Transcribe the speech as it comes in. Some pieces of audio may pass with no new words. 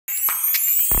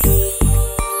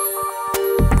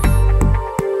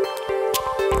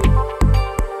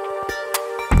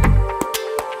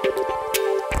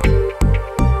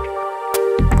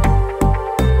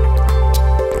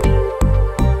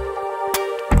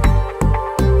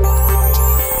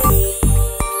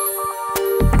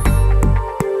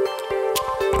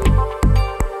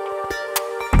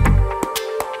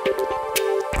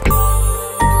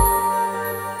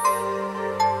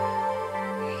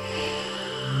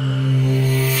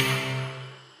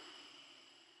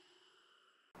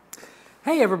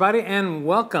Hey everybody, and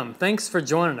welcome. Thanks for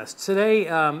joining us. Today's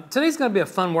going to be a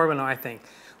fun webinar, I think.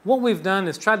 What we've done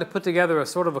is tried to put together a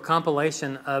sort of a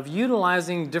compilation of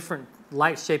utilizing different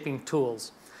light shaping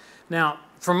tools. Now,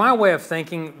 from my way of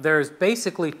thinking, there's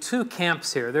basically two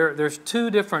camps here. There's two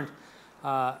different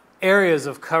areas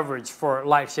of coverage for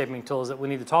light shaping tools that we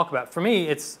need to talk about. For me,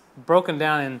 it's broken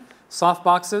down in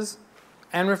softboxes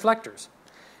and reflectors.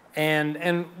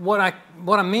 And what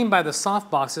I mean by the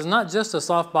softbox is not just a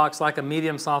softbox like a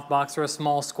medium softbox or a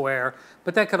small square,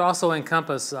 but that could also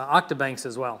encompass Octobanks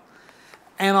as well.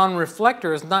 And on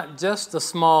reflectors, not just a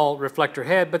small reflector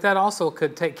head, but that also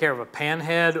could take care of a pan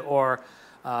head or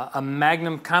a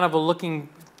magnum kind of a looking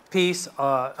piece,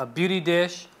 a beauty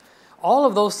dish. All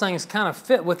of those things kind of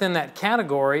fit within that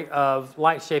category of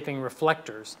light shaping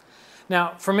reflectors.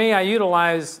 Now, for me, I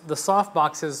utilize the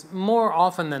softboxes more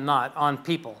often than not on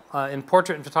people, in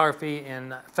portrait and photography,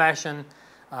 in fashion,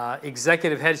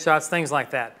 executive headshots, things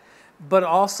like that. But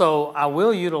also, I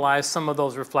will utilize some of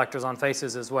those reflectors on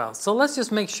faces as well. So let's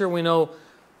just make sure we know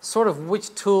sort of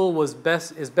which tool is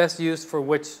best used for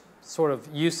which sort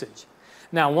of usage.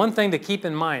 Now, one thing to keep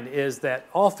in mind is that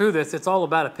all through this, it's all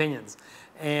about opinions.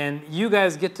 And you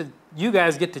guys get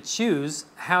to choose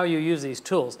how you use these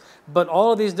tools. But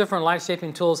all of these different light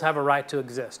shaping tools have a right to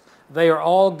exist. They are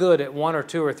all good at one or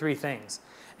two or three things.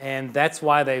 And that's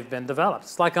why they've been developed.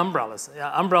 It's like umbrellas.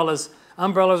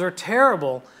 Umbrellas are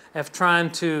terrible at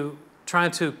trying to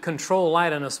control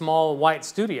light in a small white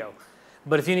studio.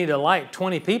 But if you need to light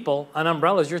 20 people, an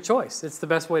umbrella is your choice. It's the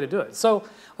best way to do it. So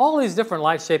all these different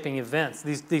light shaping events,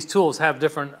 these tools have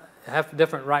different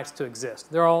rights to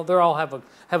exist. They all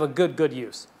have a good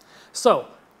use. So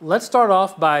let's start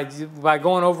off by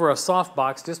going over a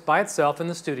softbox just by itself in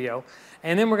the studio,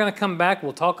 and then we're going to come back.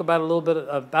 We'll talk about a little bit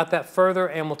about that further,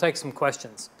 and we'll take some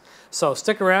questions. So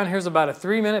stick around. Here's about a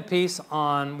 3-minute piece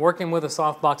on working with a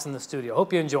softbox in the studio.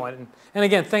 Hope you enjoy it. And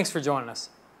again, thanks for joining us.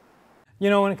 You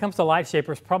know, when it comes to light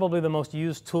shapers, probably the most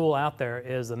used tool out there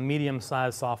is a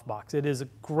medium-sized softbox. It is a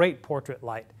great portrait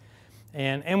light.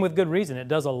 And with good reason. It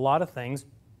does a lot of things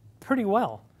pretty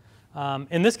well.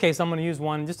 In this case, I'm going to use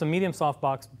just a medium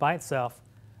softbox by itself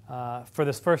for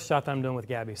this first shot that I'm doing with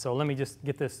Gabby. So let me just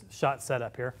get this shot set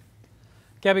up here.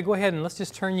 Gabby, go ahead and let's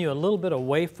just turn you a little bit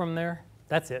away from there.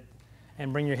 That's it.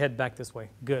 And bring your head back this way.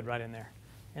 Good, right in there.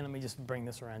 And let me just bring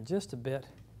this around just a bit.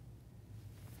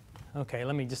 Okay,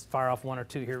 let me just fire off one or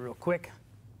two here real quick.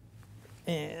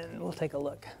 And we'll take a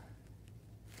look.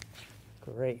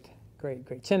 Great. Great,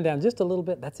 great. Chin down just a little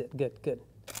bit. That's it. Good, good.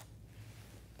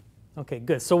 Okay,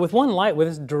 good. So with one light, with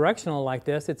this directional like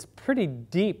this, it's pretty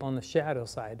deep on the shadow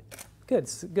side. Good,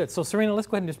 good. So Serena, let's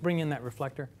go ahead and just bring in that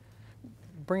reflector.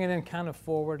 Bring it in kind of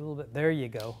forward a little bit. There you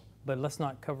go. But let's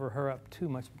not cover her up too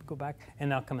much. Go back, and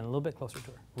now come in a little bit closer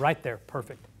to her. Right there.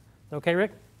 Perfect. Okay,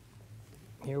 Rick?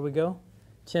 Here we go.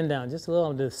 Chin down just a little.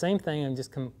 I'll do the same thing and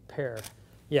just compare.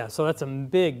 Yeah, so that's a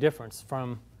big difference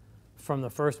from the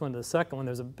first one to the second one.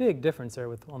 There's a big difference there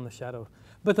on the shadow.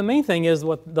 But the main thing is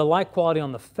what the light quality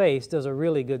on the face does a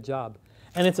really good job.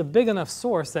 And it's a big enough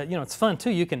source that, it's fun too.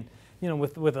 You can,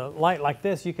 with a light like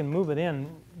this, you can move it in,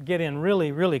 get in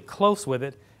really, really close with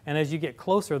it. And as you get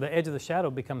closer, the edge of the shadow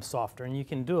becomes softer. And you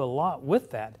can do a lot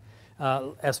with that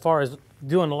as far as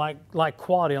doing the light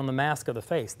quality on the mask of the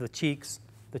face, the cheeks,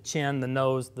 the chin, the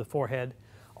nose, the forehead.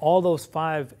 All those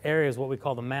 5 areas, what we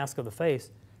call the mask of the face,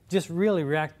 just really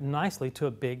react nicely to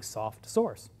a big soft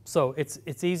source. So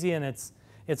it's easy and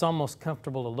it's almost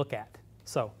comfortable to look at.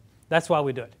 So that's why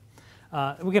we do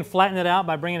it. We can flatten it out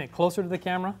by bringing it closer to the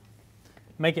camera,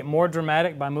 make it more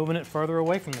dramatic by moving it further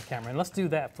away from the camera. And let's do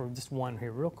that for just one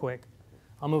here real quick.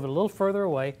 I'll move it a little further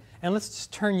away, and let's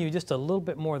just turn you just a little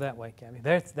bit more that way, Gabby.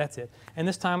 That's it. And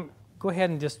this time, go ahead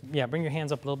and just, bring your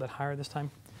hands up a little bit higher this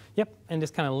time. Yep, and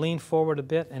just kind of lean forward a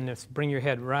bit and just bring your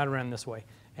head right around this way.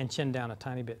 And chin down a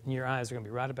tiny bit. And your eyes are going to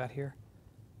be right about here.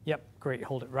 Yep, great.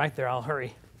 Hold it right there. I'll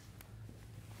hurry.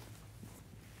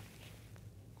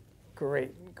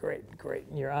 Great, great, great.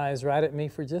 And your eyes right at me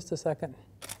for just a second.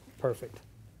 Perfect.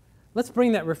 Let's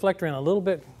bring that reflector in a little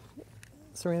bit.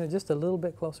 Serena, just a little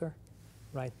bit closer.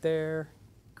 Right there.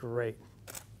 Great.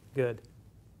 Good.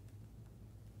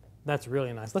 That's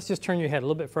really nice. Let's just turn your head a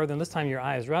little bit further. And this time your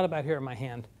eye is right about here at my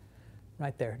hand.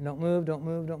 Right there. Don't move, don't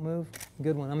move, don't move.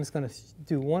 Good one. I'm just going to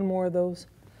do one more of those.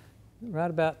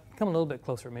 Right about, come a little bit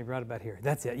closer, maybe right about here.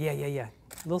 That's it. Yeah, yeah, yeah.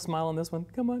 A little smile on this one.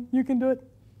 Come on, you can do it.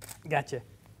 Gotcha.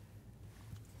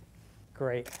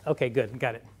 Great. Okay, good.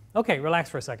 Got it. Okay, relax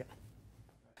for a second.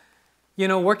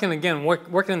 Working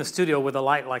in the studio with a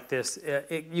light like this,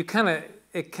 it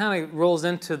kind of rolls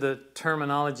into the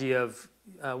terminology of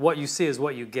what you see is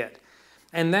what you get.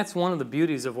 And that's one of the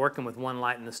beauties of working with one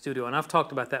light in the studio. And I've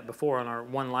talked about that before on our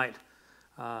one light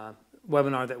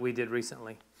webinar that we did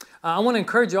recently. I want to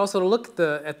encourage you also to look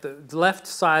at the left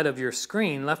side of your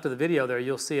screen, left of the video there,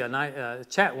 you'll see a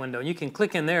chat window. You can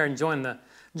click in there and join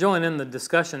in the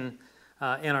discussion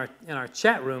in our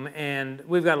chat room. And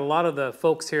we've got a lot of the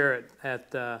folks here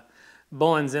at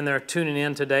Bowens in there tuning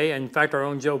in today. In fact, our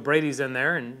own Joe Brady's in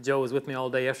there, and Joe was with me all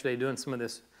day yesterday doing some of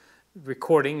this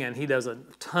recording, and he does a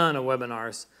ton of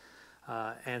webinars.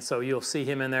 And so you'll see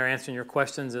him in there answering your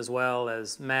questions, as well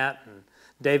as Matt and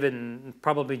David, and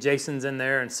probably Jason's in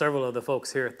there, and several of the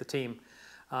folks here at the team.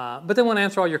 But they want to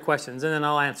answer all your questions, and then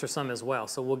I'll answer some as well.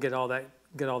 So we'll get all that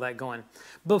going.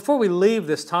 Before we leave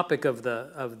this topic of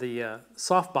the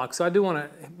softbox, so I do want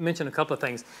to mention a couple of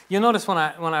things. You'll notice when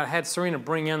I had Serena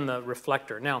bring in the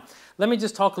reflector. Now, let me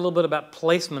just talk a little bit about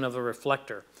placement of the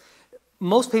reflector.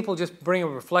 Most people just bring a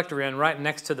reflector in right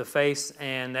next to the face,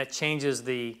 and that changes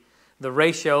the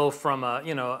ratio from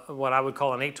what I would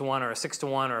call an 8-to-1 or a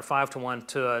 6-to-1 or a 5-to-1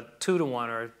 to a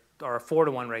 2-to-1 or a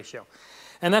 4-to-1 ratio.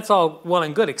 And that's all well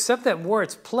and good, except that where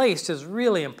it's placed is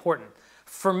really important.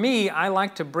 For me, I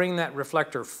like to bring that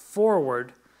reflector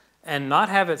forward and not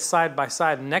have it side by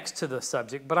side next to the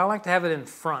subject, but I like to have it in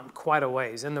front quite a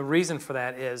ways. And the reason for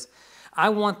that is I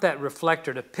want that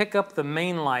reflector to pick up the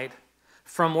main light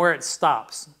from where it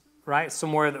stops, right? So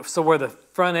where the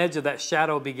front edge of that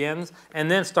shadow begins, and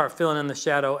then start filling in the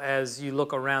shadow as you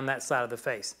look around that side of the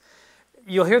face.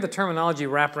 You'll hear the terminology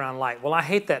wraparound light. Well, I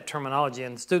hate that terminology,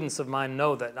 and students of mine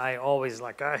know that I always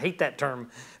I hate that term,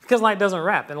 because light doesn't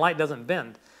wrap and light doesn't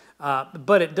bend.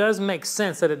 But it does make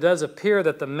sense that it does appear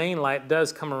that the main light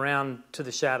does come around to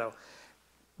the shadow.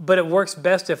 But it works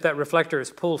best if that reflector is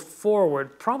pulled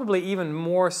forward, probably even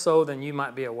more so than you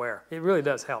might be aware. It really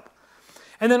does help.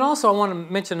 And then also I want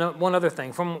to mention one other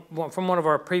thing. From one of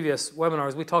our previous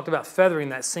webinars, we talked about feathering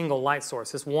that single light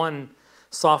source, this one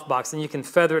softbox, and you can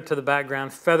feather it to the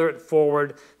background, feather it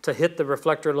forward to hit the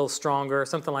reflector a little stronger,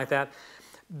 something like that.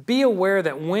 Be aware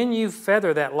that when you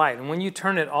feather that light and when you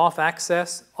turn it off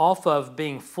access, off of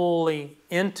being fully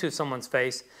into someone's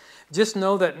face, just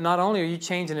know that not only are you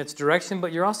changing its direction,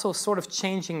 but you're also sort of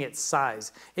changing its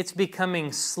size. It's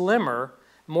becoming slimmer,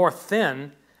 more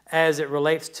thin, as it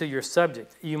relates to your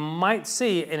subject. You might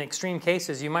see, in extreme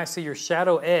cases, you might see your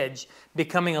shadow edge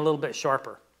becoming a little bit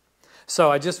sharper.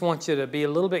 So I just want you to be a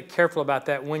little bit careful about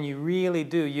that when you really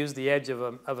do use the edge of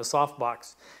a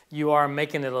softbox. You are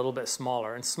making it a little bit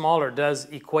smaller, and smaller does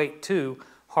equate to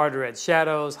harder edge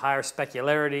shadows, higher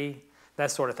specularity,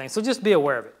 that sort of thing. So just be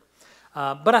aware of it.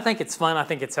 But I think it's fun, I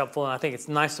think it's helpful, and I think it's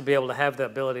nice to be able to have the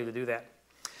ability to do that.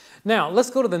 Now, let's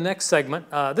go to the next segment.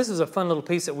 This is a fun little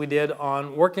piece that we did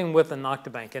on working with an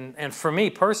Octobank. And for me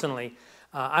personally,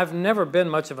 I've never been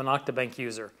much of an Octobank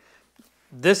user.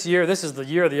 This year, this is the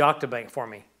year of the Octobank for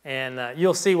me. And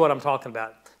you'll see what I'm talking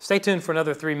about. Stay tuned for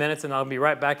another 3 minutes, and I'll be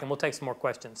right back, and we'll take some more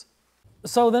questions.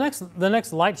 So the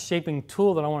next light shaping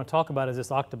tool that I want to talk about is this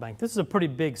Octobank. This is a pretty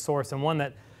big source, and one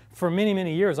that for many,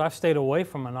 many years I've stayed away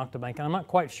from an Octobank, and I'm not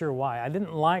quite sure why. I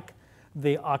didn't like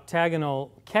the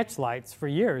octagonal catch lights for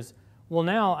years. Well,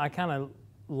 now I kind of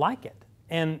like it.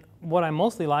 And what I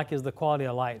mostly like is the quality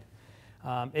of light.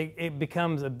 It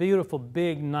becomes a beautiful,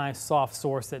 big, nice, soft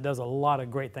source that does a lot of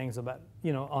great things about,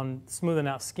 on smoothing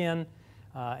out skin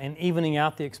and evening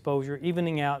out the exposure,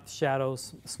 evening out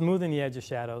shadows, smoothing the edge of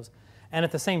shadows. And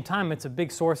at the same time, it's a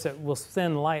big source that will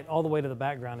send light all the way to the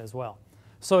background as well.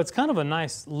 So it's kind of a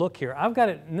nice look here. I've got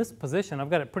it in this position. I've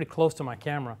got it pretty close to my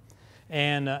camera.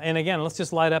 And again, let's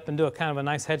just light up and do a kind of a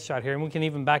nice headshot here. And we can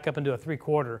even back up and do a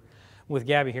 3/4 with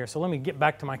Gabby here. So let me get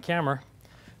back to my camera.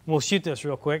 We'll shoot this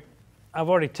real quick. I've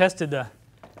already tested the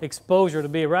exposure to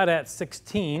be right at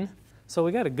 16. So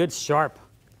we got a good sharp,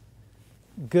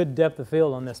 good depth of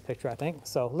field on this picture, I think.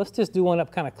 So let's just do one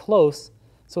up kind of close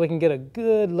so we can get a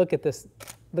good look at this,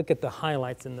 look at the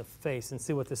highlights in the face and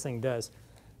see what this thing does.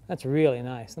 That's really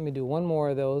nice. Let me do one more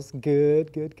of those.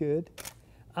 Good, good, good.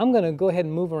 I'm going to go ahead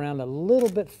and move around a little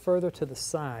bit further to the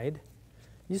side.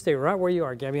 You stay right where you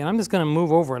are, Gabby, and I'm just going to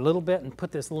move over a little bit and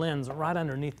put this lens right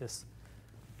underneath this.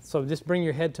 So just bring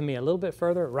your head to me a little bit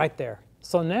further, right there.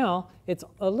 So now it's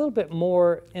a little bit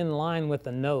more in line with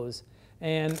the nose,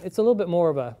 and it's a little bit more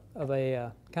of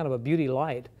a kind of a beauty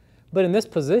light. But in this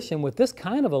position, with this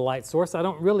kind of a light source, I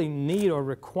don't really need or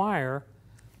require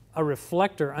a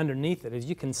reflector underneath it. As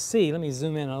you can see, let me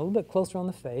zoom in a little bit closer on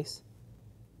the face.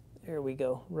 There we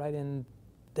go, right in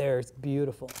there. It's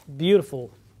beautiful,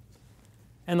 beautiful.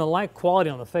 And the light quality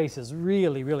on the face is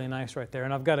really, really nice right there.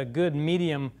 And I've got a good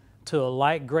medium to a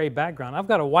light gray background. I've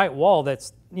got a white wall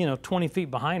that's 20 feet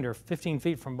behind her, 15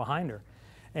 feet from behind her.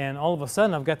 And all of a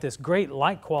sudden, I've got this great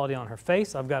light quality on her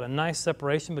face. I've got a nice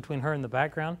separation between her and the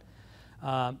background.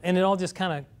 And it all just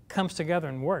kind of comes together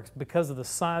and works because of the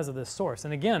size of this source.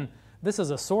 And again, this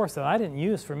is a source that I didn't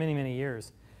use for many, many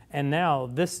years. And now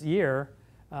this year,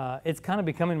 it's kind of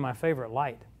becoming my favorite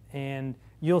light. And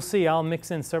you'll see I'll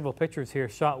mix in several pictures here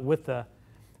shot with the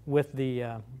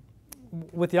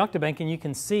Octobank, and you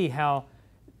can see how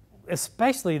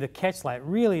especially the catch light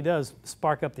really does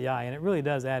spark up the eye, and it really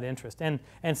does add interest. And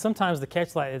sometimes the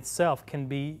catch light itself can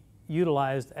be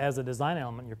utilized as a design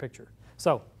element in your picture.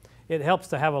 So it helps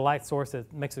to have a light source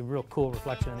that makes a real cool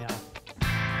reflection in the eye.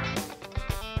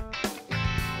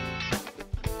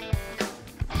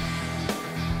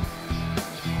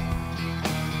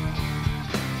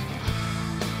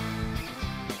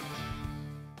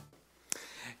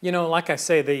 You know, like I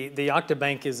say, the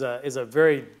Octobank is a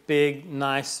very big,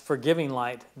 nice, forgiving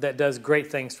light that does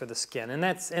great things for the skin, and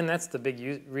that's the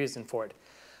big reason for it.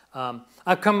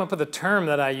 I've come up with a term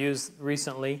that I used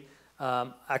recently.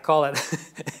 I call it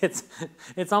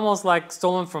it's almost like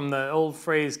stolen from the old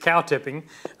phrase cow tipping.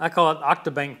 I call it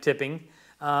Octobank tipping,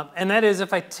 and that is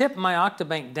if I tip my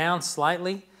Octobank down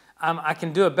slightly, I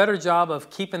can do a better job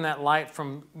of keeping that light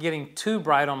from getting too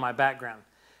bright on my background.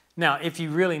 Now, if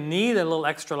you really need a little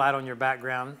extra light on your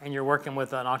background and you're working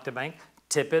with an Octobank,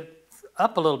 tip it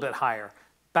up a little bit higher,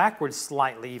 backwards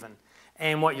slightly even.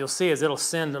 And what you'll see is it'll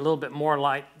send a little bit more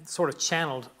light sort of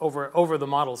channeled over the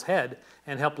model's head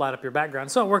and help light up your background.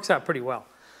 So it works out pretty well.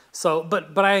 So,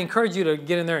 but I encourage you to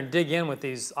get in there and dig in with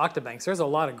these Octobanks. There's a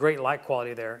lot of great light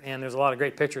quality there, and there's a lot of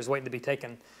great pictures waiting to be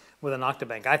taken with an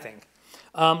Octobank, I think.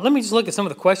 Let me just look at some of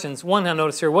the questions. One I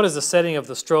noticed here, what is the setting of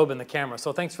the strobe in the camera?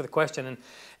 So thanks for the question,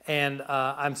 and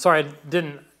I'm sorry I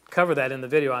didn't cover that in the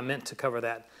video. I meant to cover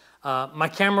that. My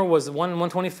camera was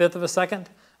 1/125th of a second.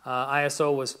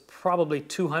 ISO was probably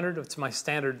 200. It's my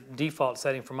standard default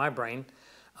setting for my brain.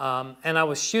 And I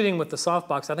was shooting with the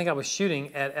softbox. I think I was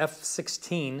shooting at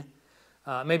f16,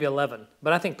 maybe 11,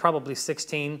 but I think probably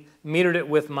 16. Metered it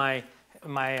with my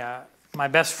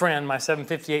best friend, my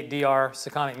 758DR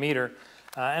Sekonic meter.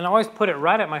 And I always put it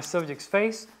right at my subject's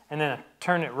face and then I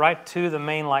turn it right to the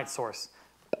main light source.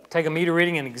 Take a meter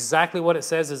reading and exactly what it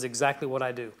says is exactly what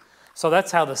I do. So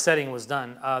that's how the setting was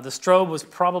done. The strobe was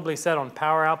probably set on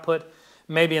power output,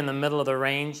 maybe in the middle of the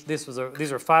range. These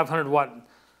are 500 watt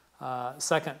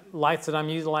second lights that I'm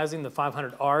utilizing, the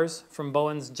 500Rs from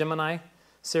Bowens Gemini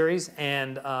series.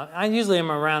 And I usually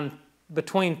am around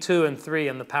between 2 and 3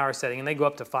 in the power setting, and they go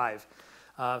up to 5.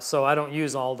 So I don't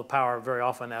use all the power very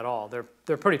often at all.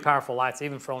 They're pretty powerful lights,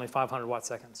 even for only 500 watt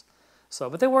seconds. So,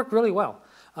 but they work really well.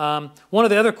 One of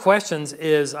the other questions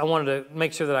is, I wanted to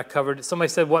make sure that I covered, somebody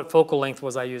said what focal length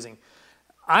was I using.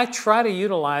 I try to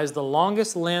utilize the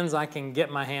longest lens I can get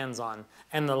my hands on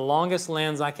and the longest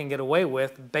lens I can get away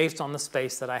with based on the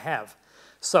space that I have.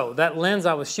 So that lens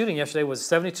I was shooting yesterday was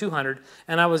 7200,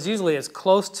 and I was usually as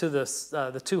close to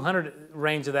the 200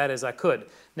 range of that as I could.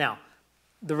 Now,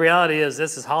 the reality is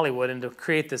this is Hollywood, and to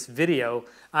create this video,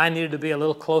 I needed to be a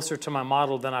little closer to my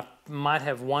model than I might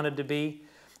have wanted to be.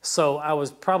 So I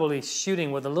was probably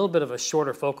shooting with a little bit of a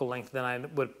shorter focal length than I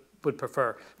would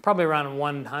prefer. Probably around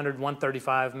 100,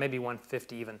 135, maybe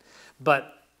 150 even.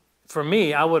 But for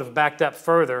me, I would have backed up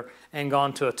further and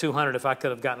gone to a 200 if I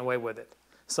could have gotten away with it.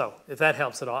 So if that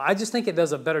helps at all. I just think it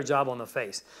does a better job on the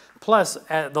face. Plus,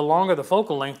 the longer the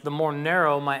focal length, the more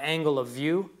narrow my angle of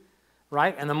view,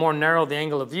 right? And the more narrow the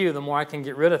angle of view, the more I can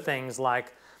get rid of things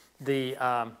like the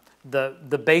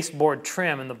baseboard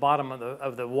trim in the bottom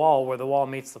of the wall where the wall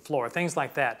meets the floor, things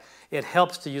like that. It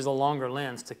helps to use a longer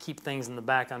lens to keep things in the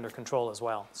back under control as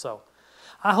well. So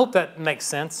I hope that makes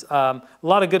sense. A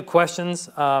lot of good questions.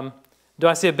 Do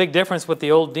I see a big difference with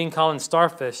the old Dean Collins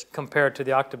Starfish compared to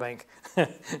the Octobank?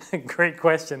 Great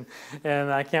question,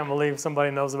 and I can't believe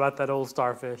somebody knows about that old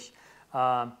Starfish.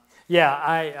 Yeah,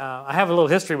 I have a little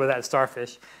history with that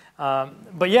Starfish.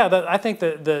 But yeah, I think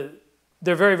they're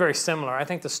very, very similar. I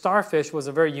think the Starfish was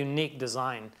a very unique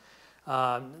design.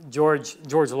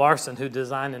 George Larson, who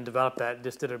designed and developed that,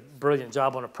 just did a brilliant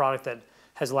job on a product that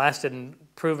has lasted and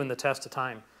proven the test of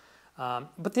time.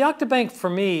 But the Octobank, for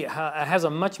me, has a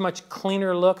much, much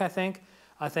cleaner look, I think.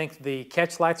 I think the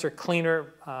catch lights are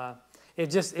cleaner.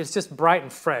 It's just bright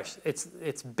and fresh.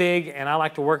 It's big, and I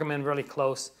like to work them in really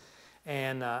close.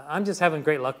 And I'm just having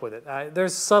great luck with it.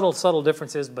 There's subtle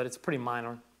differences, but it's pretty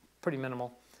minor, pretty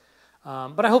minimal.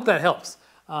 But I hope that helps.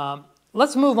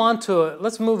 Let's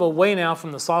move away now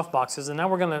from the softboxes, and now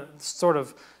we're going to sort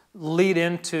of lead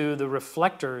into the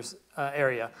reflectors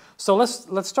area. So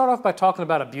let's start off by talking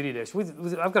about a beauty dish.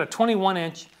 I've got a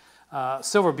 21-inch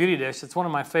silver beauty dish. It's one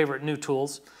of my favorite new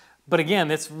tools. But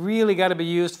again, it's really got to be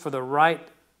used for the right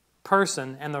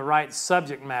person and the right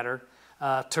subject matter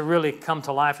to really come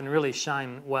to life and really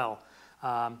shine well.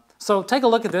 So take a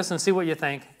look at this and see what you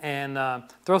think, and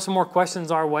throw some more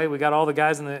questions our way. We got all the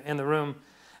guys in the room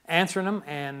answering them,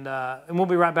 and we'll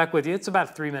be right back with you. It's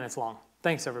about 3 minutes long.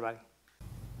 Thanks, everybody.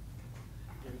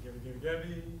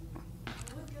 Gabby.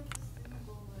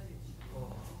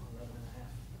 Oh, 11 and a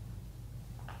half.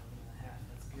 11 and a half,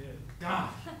 that's good.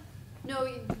 Gosh. No,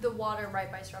 the water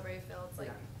right by Strawberry Fields,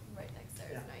 like right next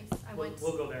there is nice.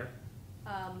 We'll go there.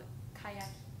 Kayak,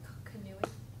 canoeing.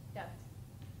 Yeah.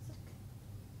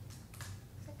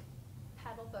 It's like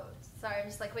paddle boats. Sorry, I'm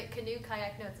just like, wait, canoe,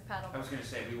 kayak, no, it's a paddle boat. I was going to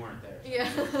say, we weren't there. Yeah.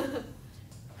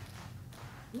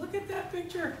 Look at that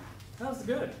picture. That was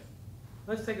good.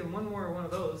 Let's take one more one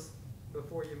of those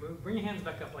before you move. Bring your hands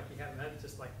back up like you have. That's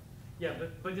just like, yeah,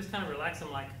 but just kind of relax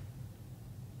them like,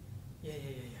 yeah.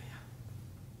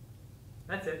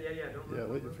 That's it, yeah. Don't move. Yeah,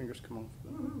 let your fingers come off.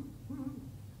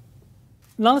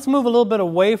 Now let's move a little bit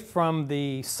away from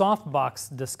the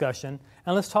softbox discussion,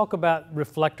 and let's talk about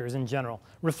reflectors in general.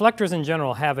 Reflectors in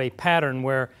general have a pattern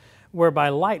whereby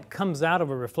light comes out of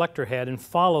a reflector head and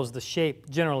follows the shape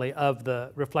generally of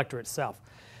the reflector itself.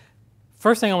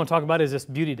 First thing I want to talk about is this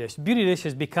beauty dish. Beauty dish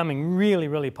is becoming really,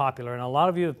 really popular, and a lot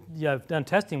of you have done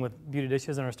testing with beauty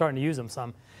dishes and are starting to use them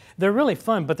some. They're really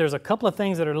fun, but there's a couple of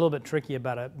things that are a little bit tricky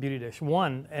about a beauty dish.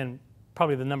 One, and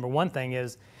probably the number one thing,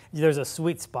 is there's a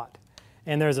sweet spot.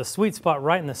 And there's a sweet spot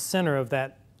right in the center of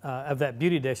that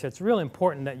beauty dish. It's really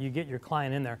important that you get your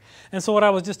client in there. And so what I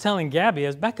was just telling Gabby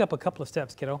is back up a couple of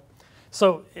steps, kiddo.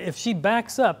 So if she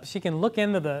backs up, she can look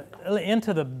into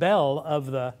the bell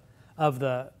of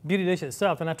the beauty dish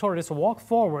itself. And I told her just to walk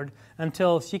forward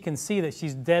until she can see that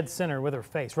she's dead center with her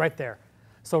face, right there.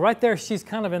 So right there, she's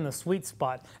kind of in the sweet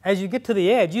spot. As you get to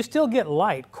the edge, you still get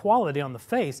light quality on the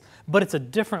face, but it's a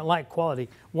different light quality.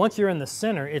 Once you're in the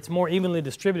center, it's more evenly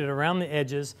distributed around the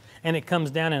edges, and it comes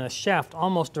down in a shaft,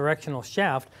 almost directional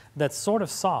shaft, that's sort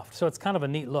of soft. So it's kind of a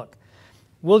neat look.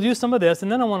 We'll do some of this,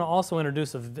 and then I want to also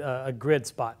introduce a grid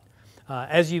spot.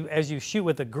 As you shoot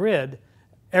with a grid,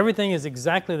 everything is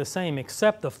exactly the same,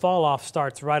 except the fall off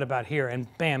starts right about here, and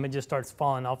bam, it just starts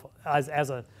falling off as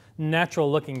a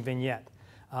natural looking vignette.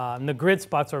 And the grid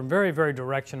spots are very, very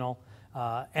directional,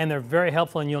 and they're very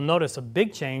helpful, and you'll notice a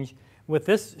big change with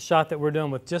this shot that we're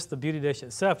doing with just the beauty dish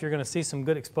itself. You're going to see some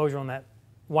good exposure on that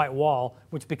white wall,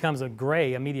 which becomes a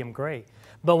gray, a medium gray.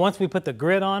 But once we put the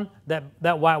grid on,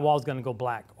 that white wall is going to go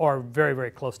black, or very,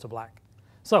 very close to black.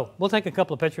 So we'll take a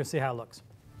couple of pictures and see how it looks.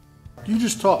 You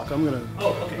just talk. I'm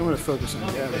gonna focus on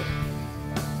Okay, Gabby.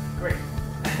 great.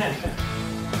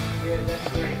 Yeah, that's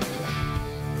great.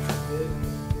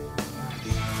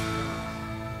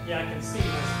 Yeah, I can see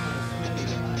this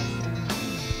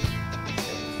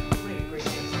Great.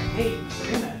 Hey,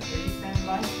 Serena, are you standing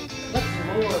by? Let's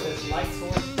lower this light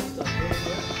source just a little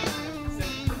bit.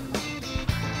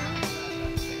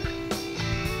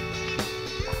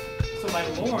 So by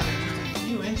lowering it just a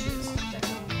few inches,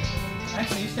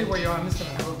 actually you stay where you are. I'm just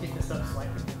going to rotate this up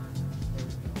slightly.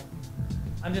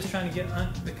 I'm just trying to get,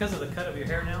 because of the cut of your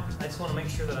hair now, I just want to make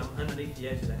sure that I'm underneath the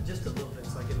edge of that just a little bit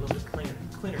so I get a little bit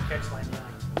cleaner catch line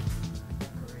behind.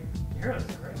 Great. Your hair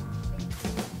looks great.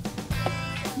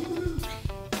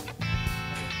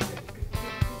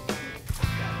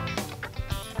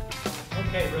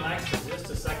 Okay, relax for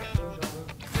just a second.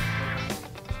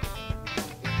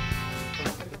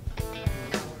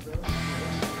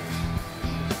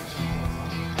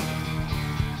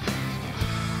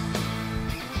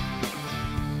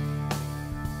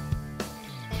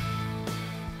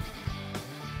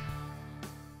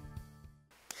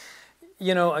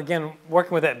 You know, again,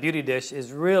 working with that beauty dish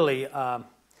is really,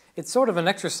 it's sort of an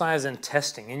exercise in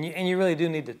testing, and you really do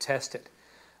need to test it.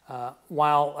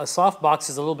 While a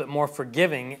softbox is a little bit more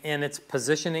forgiving in its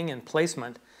positioning and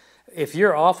placement, if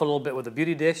you're off a little bit with a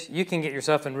beauty dish, you can get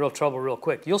yourself in real trouble real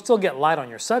quick. You'll still get light on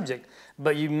your subject,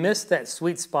 but you miss that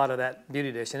sweet spot of that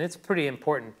beauty dish, and it's pretty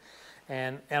important.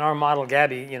 And our model,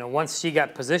 Gabby, you know, once she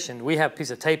got positioned, we have a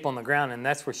piece of tape on the ground, and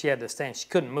that's where she had to stand. She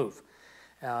couldn't move.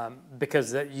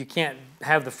 Because you can't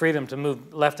have the freedom to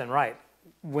move left and right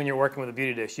when you're working with a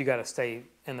beauty dish. You got to stay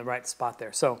in the right spot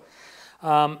there. So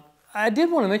I did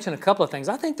want to mention a couple of things.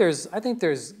 I think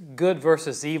there's good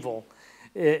versus evil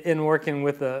in working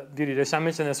with a beauty dish. I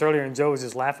mentioned this earlier, and Joe was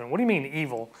just laughing. What do you mean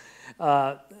evil?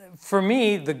 For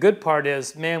me, the good part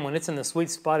is, man, when it's in the sweet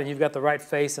spot and you've got the right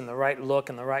face and the right look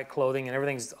and the right clothing and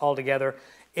everything's all together,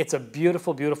 it's a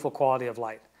beautiful, beautiful quality of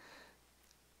light.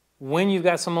 When you've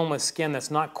got someone with skin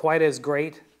that's not quite as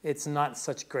great, it's not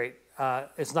such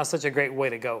a great way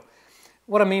to go.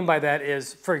 What I mean by that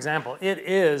is, for example, it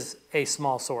is a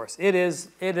small source. It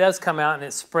does come out and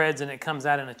it spreads and it comes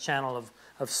out in a channel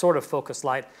of sort of focused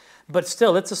light, but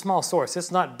still it's a small source.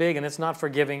 It's not big and it's not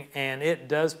forgiving, and it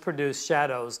does produce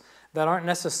shadows that aren't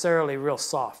necessarily real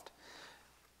soft.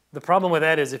 The problem with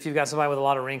that is if you've got somebody with a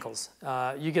lot of wrinkles,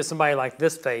 you get somebody like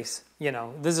this face, you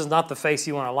know, this is not the face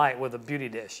you want to light with a beauty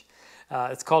dish.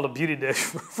 It's called a beauty dish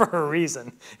for a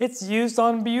reason. It's used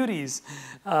on beauties.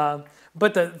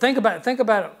 But think about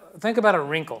a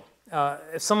wrinkle.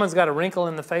 If someone's got a wrinkle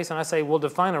in the face and I say, well,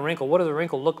 define a wrinkle, what does a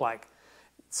wrinkle look like?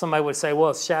 Somebody would say, well,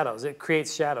 it's shadows. It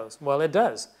creates shadows. Well, it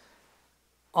does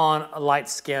on a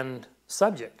light-skinned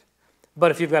subject.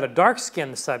 But if you've got a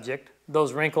dark-skinned subject,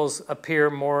 those wrinkles appear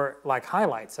more like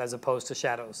highlights as opposed to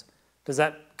shadows. Does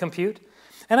that compute?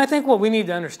 And I think what we need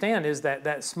to understand is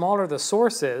that smaller the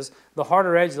source is, the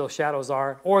harder edge those shadows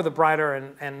are, or the brighter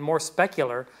and more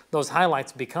specular those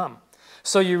highlights become.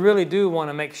 So you really do want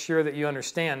to make sure that you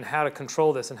understand how to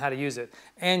control this and how to use it,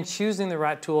 and choosing the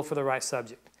right tool for the right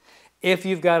subject. If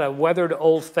you've got a weathered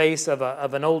old face of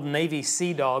an old Navy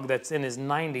Sea dog that's in his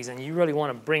 90s and you really want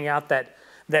to bring out that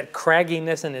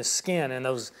cragginess in his skin and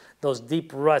those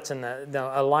deep ruts and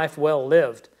a life well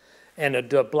lived, and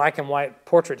do a black and white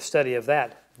portrait study of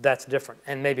that, that's different.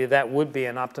 And maybe that would be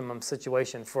an optimum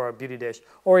situation for a beauty dish,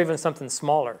 or even something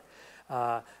smaller.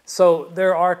 So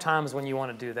there are times when you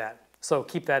want to do that. So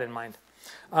keep that in mind.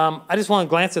 I just want to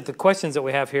glance at the questions that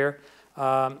we have here.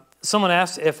 Someone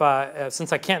asked if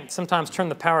since I can't sometimes turn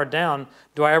the power down,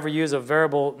 do I ever use a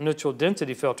variable neutral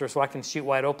density filter so I can shoot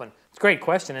wide open? It's a great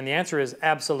question, and the answer is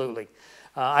absolutely.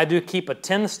 I do keep a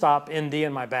 10-stop ND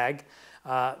in my bag,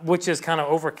 which is kind of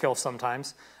overkill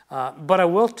sometimes. But I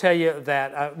will tell you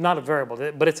that, not a variable,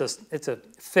 but it's a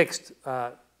fixed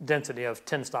density of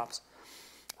 10 stops.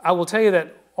 I will tell you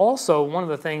that also one of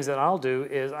the things that I'll do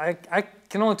is I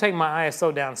can only take my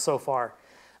ISO down so far.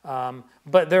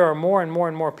 But there are more and more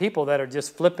and more people that are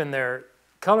just flipping their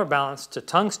color balance to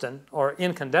tungsten or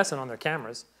incandescent on their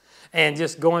cameras and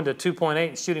just going to 2.8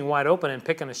 and shooting wide open and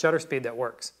picking a shutter speed that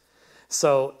works.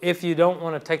 So if you don't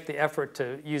want to take the effort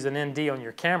to use an ND on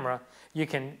your camera, you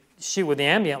can shoot with the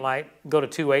ambient light, go to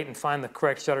 2.8 and find the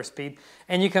correct shutter speed.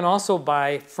 And you can also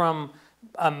buy from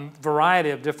a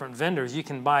variety of different vendors. You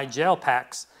can buy gel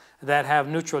packs that have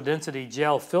neutral density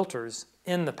gel filters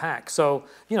in the pack. So,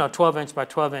 you know, 12-inch by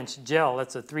 12-inch gel,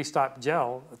 that's a 3-stop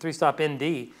gel, a 3-stop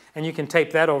ND, and you can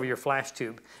tape that over your flash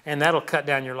tube, and that'll cut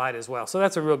down your light as well. So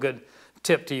that's a real good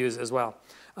tip to use as well.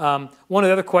 One of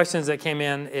the other questions that came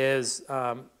in is,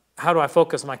 how do I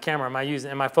focus my camera?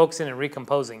 Am I focusing and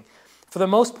recomposing? For the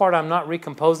most part, I'm not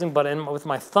recomposing, but with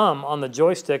my thumb on the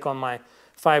joystick on my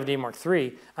 5D Mark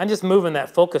III, I'm just moving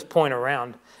that focus point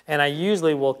around, and I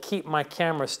usually will keep my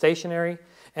camera stationary,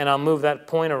 and I'll move that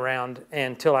point around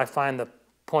until I find the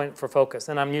point for focus,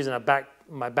 and I'm using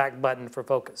my back button for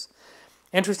focus.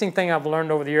 Interesting thing I've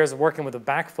learned over the years of working with a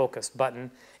back focus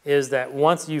button is that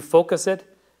once you focus it,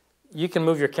 you can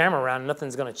move your camera around and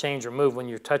nothing's going to change or move when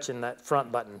you're touching that front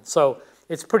button. So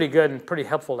it's pretty good and pretty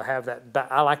helpful to have that.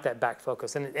 I like that back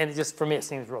focus, and it just, for me, it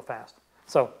seems real fast.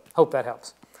 So hope that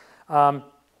helps.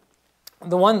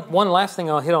 The one last thing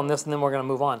I'll hit on this, and then we're going to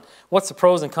move on. What's the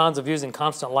pros and cons of using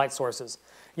constant light sources?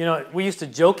 You know, we used to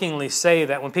jokingly say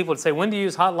that when people would say, when do you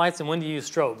use hot lights and when do you use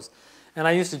strobes? And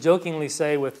I used to jokingly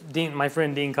say with my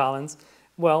friend Dean Collins,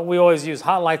 well, we always use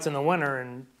hot lights in the winter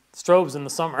and strobes in the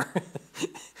summer.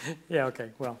 Yeah, okay,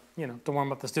 well, you know, to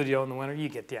warm up the studio in the winter, you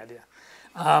get the idea.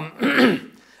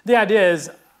 The idea is,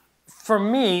 for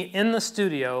me, in the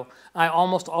studio, I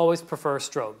almost always prefer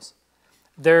strobes.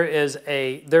 There is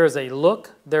a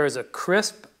look, there is a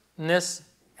crispness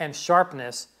and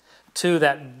sharpness to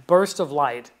that burst of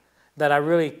light that I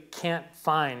really can't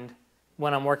find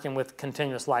when I'm working with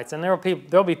continuous lights. And there'll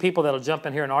be people that'll jump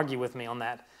in here and argue with me on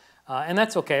that. And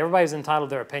that's okay, everybody's entitled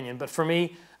to their opinion. But for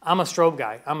me, I'm a strobe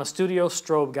guy. I'm a studio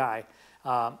strobe guy.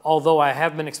 Although I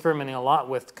have been experimenting a lot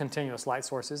with continuous light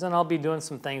sources, and I'll be doing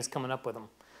some things coming up with them.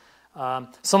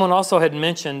 Someone also had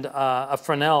mentioned a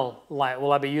Fresnel light.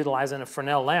 Will I be utilizing a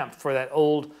Fresnel lamp for that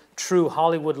old, true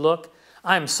Hollywood look?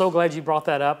 I'm so glad you brought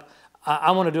that up.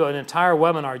 I want to do an entire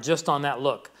webinar just on that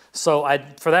look. So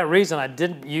for that reason, I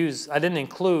didn't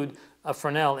include a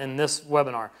Fresnel in this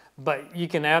webinar. But you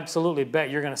can absolutely bet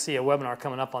you're going to see a webinar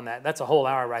coming up on that. That's a whole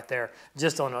hour right there,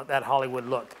 just on that Hollywood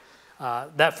look.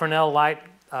 That Fresnel light,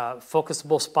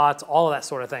 focusable spots, all of that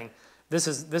sort of thing. This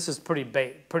is pretty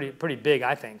big,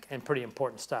 I think, and pretty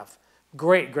important stuff.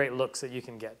 Great looks that you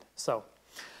can get. So,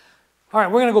 all right,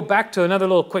 we're going to go back to another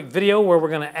little quick video where we're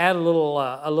going to add a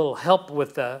little help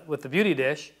with the beauty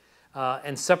dish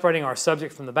and separating our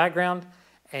subject from the background.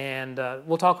 And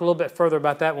we'll talk a little bit further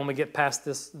about that when we get past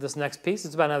this next piece.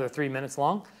 It's about another 3 minutes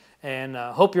long. And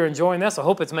I hope you're enjoying this. I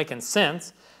hope it's making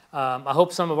sense. I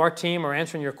hope some of our team are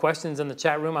answering your questions in the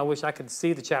chat room. I wish I could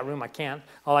see the chat room. I can't.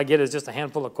 All I get is just a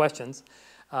handful of questions.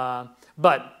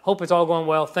 But hope it's all going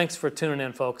well. Thanks for tuning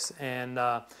in, folks. And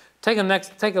take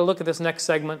a look at this next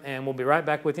segment, and we'll be right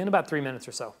back with you in about 3 minutes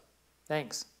or so.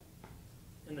 Thanks.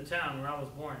 In the town where I was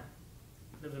born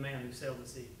lived a man who sailed the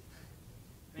sea.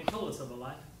 And he told us of a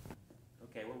life.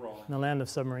 Okay, we're rolling. In the land of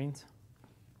submarines.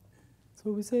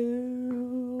 So we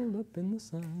sailed up in the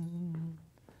sun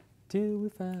till we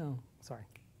found. Sorry.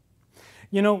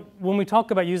 You know, when we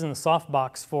talk about using the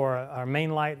softbox for our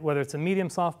main light, whether it's a medium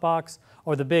softbox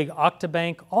or the big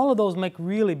Octobank, all of those make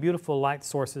really beautiful light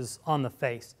sources on the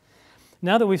face.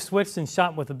 Now that we've switched and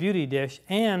shot with the beauty dish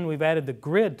and we've added the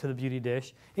grid to the beauty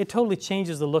dish, it totally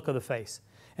changes the look of the face.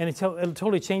 And it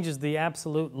totally changes the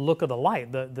absolute look of the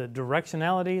light, the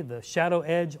directionality, the shadow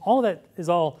edge, all that is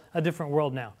all a different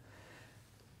world now.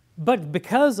 But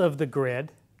because of the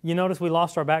grid, you notice we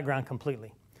lost our background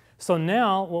completely. So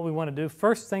now what we want to do,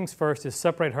 first things first, is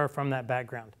separate her from that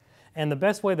background. And the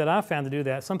best way that I've found to do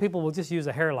that, some people will just use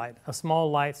a hair light, a small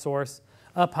light source,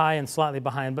 up high and slightly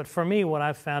behind. But for me, what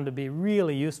I've found to be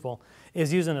really useful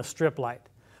is using a strip light.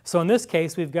 So in this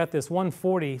case, we've got this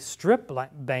 140 strip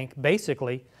light bank,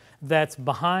 basically, that's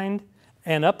behind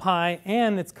and up high,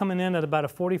 and it's coming in at about a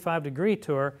 45-degree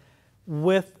to her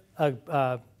with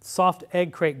a soft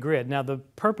egg crate grid. Now, the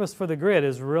purpose for the grid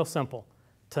is real simple,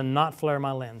 to not flare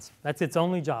my lens. That's its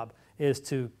only job, is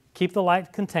to keep the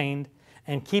light contained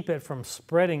and keep it from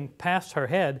spreading past her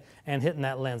head and hitting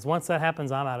that lens. Once that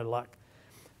happens, I'm out of luck.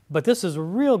 But this is a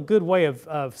real good way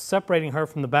of separating her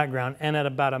from the background, and at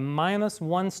about a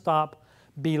 -1 stop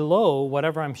below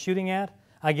whatever I'm shooting at,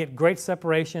 I get great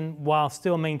separation while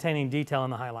still maintaining detail in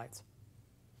the highlights.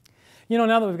 You know,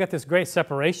 now that we've got this great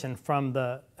separation from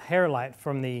the hair light,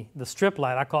 from the strip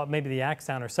light, I call it maybe the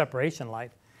accent or separation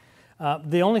light,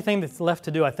 the only thing that's left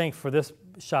to do, I think, for this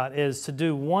shot is to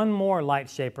do one more light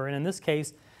shaper, and in this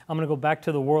case, I'm going to go back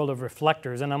to the world of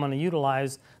reflectors, and I'm going to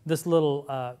utilize this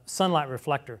little sunlight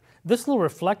reflector. This little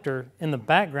reflector in the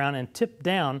background and tipped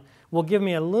down will give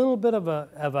me a little bit of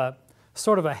a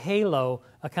sort of a halo,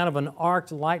 a kind of an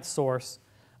arced light source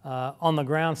on the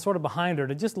ground, sort of behind her,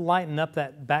 to just lighten up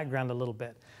that background a little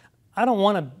bit. I don't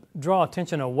want to draw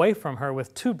attention away from her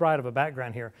with too bright of a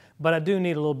background here, but I do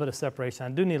need a little bit of separation. I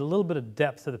do need a little bit of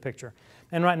depth to the picture.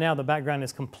 And right now the background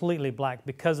is completely black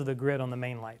because of the grid on the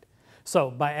main light.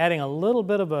 So by adding a little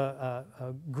bit of a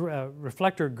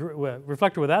reflector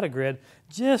without a grid,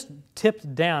 just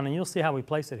tipped down, and you'll see how we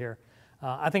place it here,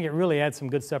 I think it really adds some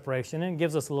good separation and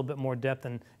gives us a little bit more depth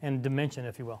and dimension,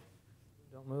 if you will.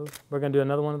 Don't move. We're going to do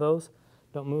another one of those.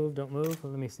 Don't move, don't move.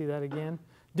 Let me see that again.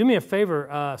 Do me a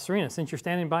favor, Serena, since you're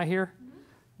standing by here,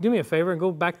 do me a favor and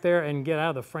go back there and get out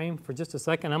of the frame for just a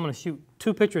second. I'm going to shoot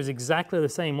 2 pictures exactly the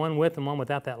same, one with and one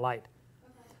without that light.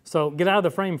 Okay. So get out of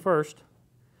the frame first,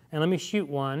 and let me shoot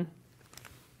one.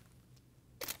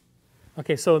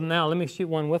 Okay, so now let me shoot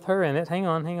one with her in it. Hang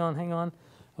on, hang on, hang on.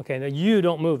 Okay, now you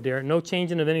don't move, dear. No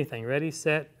changing of anything. Ready,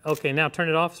 set. Okay, now turn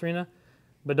it off, Serena.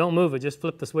 But don't move it. Just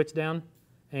flip the switch down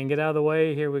and get out of the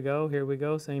way. Here we go. Here we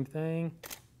go. Same thing.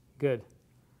 Good.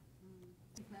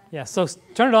 Yeah, so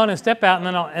turn it on and step out, and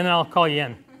then I'll call you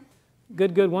in.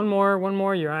 Good, good. One more, one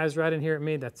more. Your eyes right in here at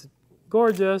me. That's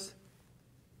gorgeous.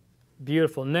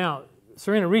 Beautiful. Now,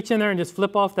 Serena, reach in there and just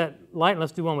flip off that light, and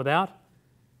let's do one without.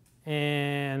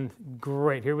 And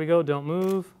great. Here we go. Don't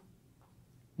move.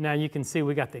 Now you can see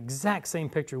we got the exact same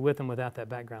picture with and without that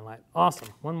background light. Awesome.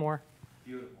 One more.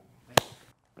 Beautiful. So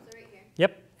right here.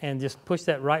 Yep. And just push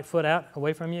that right foot out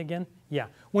away from you again. Yeah.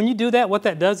 When you do that, what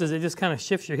that does is it just kind of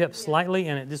shifts your hips slightly,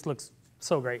 and it just looks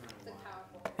so great.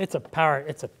 It's a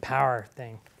power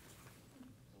thing.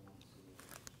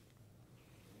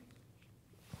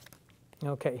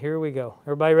 Okay, here we go.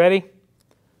 Everybody ready?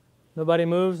 Nobody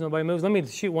moves, nobody moves. Let me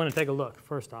shoot one and take a look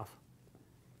first off.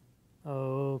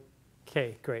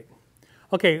 Okay, great.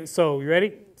 Okay, so you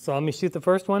ready? So let me shoot the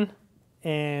first one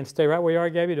and stay right where you are,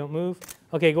 Gabby, don't move.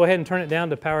 Okay, go ahead and turn it down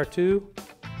to power 2.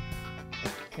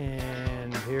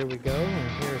 And here we go,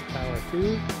 and here's power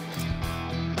 2.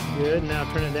 Good,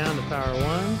 now turn it down to power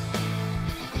 1.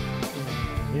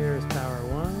 And here's power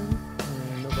 1,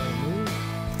 and nobody moves.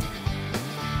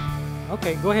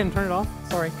 Okay, go ahead and turn it off,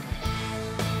 sorry.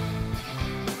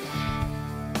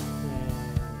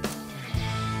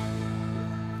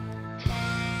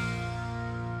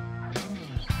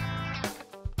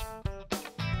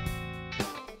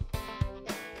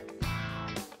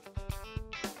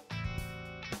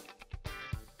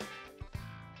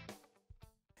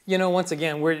 You know, once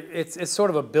again, it's sort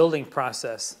of a building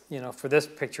process. You know, for this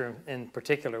picture in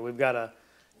particular, we've got a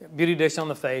beauty dish on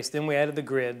the face, then we added the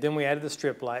grid, then we added the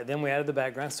strip light, then we added the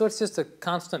background. So it's just a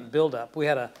constant build-up. We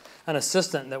had an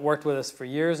assistant that worked with us for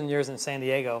years and years in San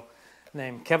Diego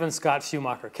named Kevin Scott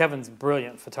Schumacher. Kevin's a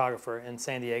brilliant photographer in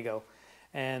San Diego.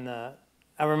 And I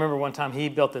remember one time he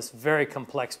built this very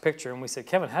complex picture, and we said,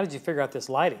 Kevin, how did you figure out this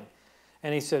lighting?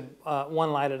 And he said,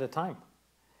 one light at a time.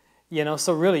 You know,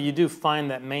 so really you do find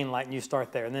that main light and you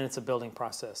start there, and then it's a building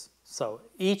process. So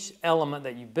each element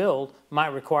that you build might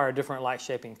require a different light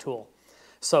shaping tool.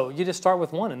 So you just start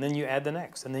with one, and then you add the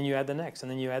next, and then you add the next, and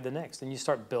then you add the next, and you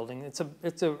start building. It's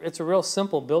a real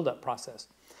simple build-up process.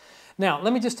 Now,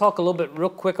 let me just talk a little bit real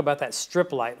quick about that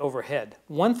strip light overhead.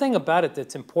 One thing about it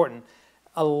that's important,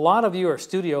 a lot of you are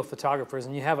studio photographers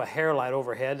and you have a hair light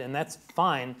overhead, and that's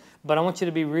fine, but I want you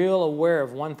to be real aware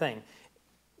of one thing.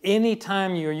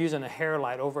 Anytime you're using a hair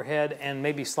light overhead and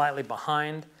maybe slightly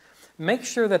behind, make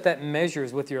sure that that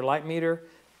measures with your light meter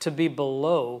to be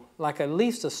below, like at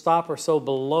least a stop or so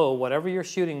below whatever you're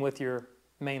shooting with your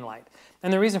main light.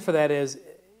 And the reason for that is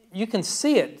you can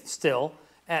see it still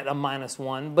at a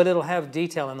 -1, but it'll have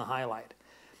detail in the highlight.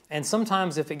 And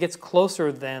sometimes if it gets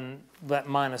closer than that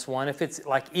 -1, if it's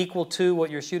like equal to what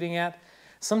you're shooting at,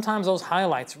 sometimes those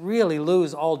highlights really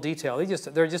lose all detail.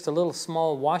 They're just a little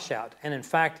small washout. And in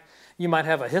fact, you might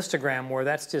have a histogram where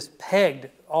that's just pegged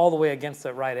all the way against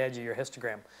the right edge of your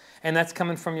histogram. And that's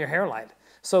coming from your hair light.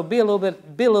 So be a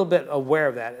little bit aware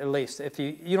of that, at least. If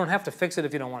you don't have to fix it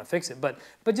if you don't want to fix it, but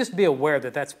just be aware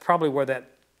that that's probably where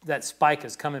that spike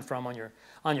is coming from on your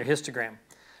histogram.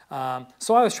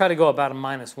 So I always try to go about a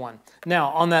 -1. Now,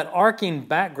 on that arcing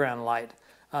background light,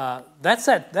 that's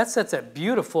that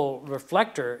beautiful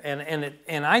reflector,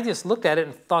 and I just looked at it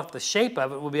and thought the shape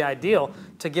of it would be ideal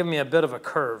to give me a bit of a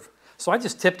curve. So I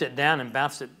just tipped it down and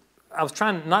bounced it. I was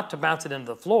trying not to bounce it into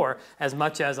the floor as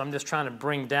much as I'm just trying to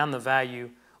bring down the value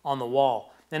on the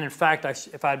wall. And in fact,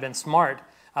 if I had been smart,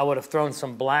 I would have thrown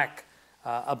some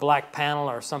a black panel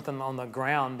or something on the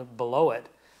ground below it,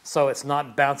 so it's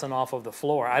not bouncing off of the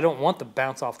floor. I don't want to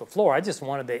bounce off the floor. I just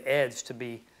wanted the edge to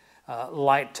be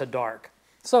light to dark.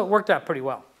 So it worked out pretty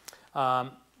well.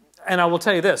 And I will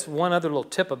tell you this, one other little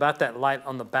tip about that light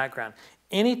on the background.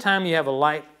 Anytime you have a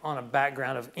light on a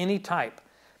background of any type,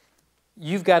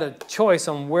 you've got a choice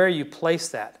on where you place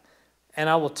that. And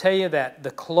I will tell you that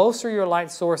the closer your light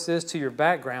source is to your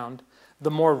background, the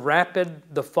more rapid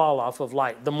the fall off of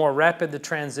light, the more rapid the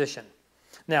transition.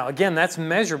 Now, again, that's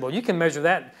measurable. You can measure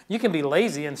that. You can be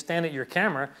lazy and stand at your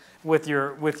camera with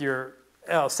your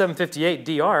 758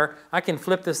 DR. I can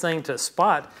flip this thing to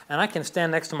spot, and I can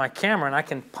stand next to my camera, and I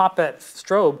can pop that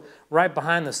strobe right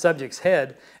behind the subject's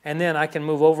head, and then I can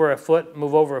move over a foot,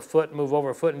 move over a foot, move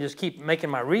over a foot, and just keep making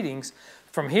my readings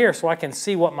from here so I can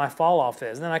see what my fall off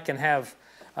is. And then I can have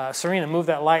Serena move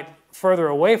that light further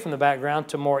away from the background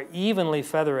to more evenly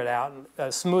feather it out,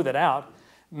 smooth it out,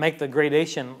 make the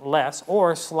gradation less,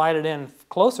 or slide it in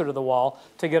closer to the wall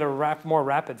to get a more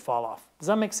rapid fall off. Does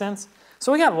that make sense?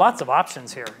 So we got lots of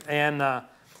options here, and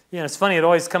you know, it's funny. It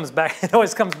always comes back. It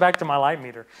always comes back to my light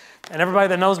meter, and everybody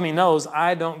that knows me knows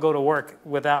I don't go to work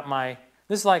without my.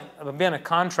 This is like being a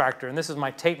contractor, and this is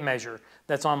my tape measure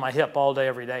that's on my hip all day,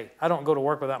 every day. I don't go to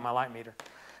work without my light meter,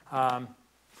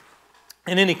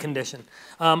 in any condition.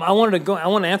 I want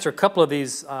to answer a couple of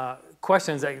these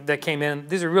questions that came in.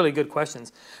 These are really good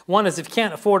questions. One is, if you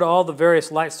can't afford all the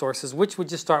various light sources, which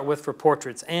would you start with for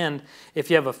portraits? And if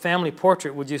you have a family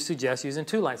portrait, would you suggest using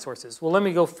 2 light sources? Well, let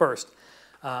me go first.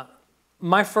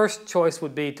 My first choice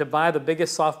would be to buy the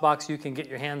biggest softbox you can get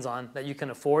your hands on that you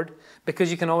can afford, because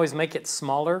you can always make it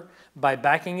smaller by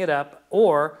backing it up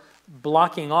or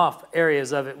blocking off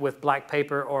areas of it with black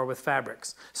paper or with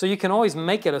fabrics. So you can always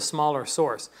make it a smaller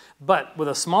source. But with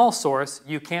a small source,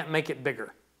 you can't make it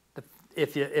bigger,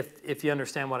 if you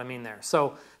understand what I mean there.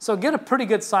 So get a pretty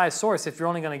good size source if you're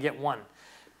only going to get one.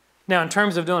 Now, in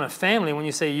terms of doing a family, when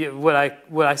you say would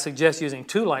I suggest using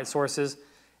 2 light sources,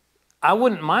 I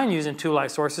wouldn't mind using 2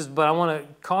 light sources, but I want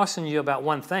to caution you about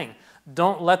one thing.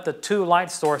 Don't let the 2 light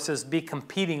sources be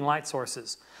competing light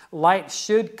sources. Light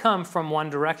should come from one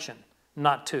direction,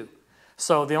 not 2.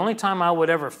 So the only time I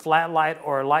would ever flat light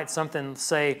or light something,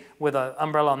 say, with an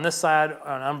umbrella on this side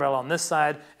or an umbrella on this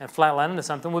side and flat light into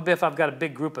something, would be if I've got a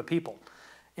big group of people.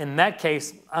 In that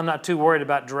case, I'm not too worried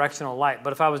about directional light.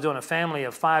 But if I was doing a family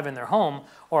of 5 in their home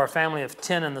or a family of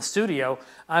 10 in the studio,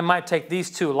 I might take these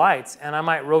 2 lights and I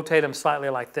might rotate them slightly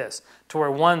like this, to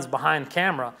where one's behind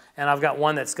camera and I've got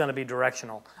one that's going to be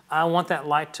directional. I want that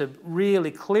light to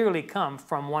really clearly come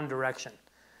from one direction.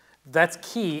 That's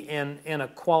key in a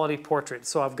quality portrait.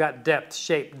 So I've got depth,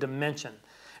 shape, dimension.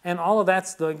 And all of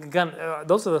that's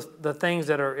those are the things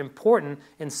that are important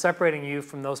in separating you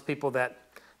from those people that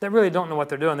really don't know what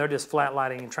they're doing. They're just flat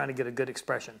lighting and trying to get a good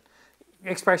expression.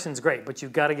 Expression's great, but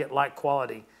you've got to get light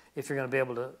quality if you're going to be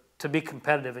able to be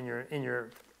competitive in your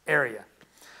area.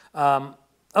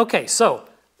 Okay, so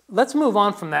let's move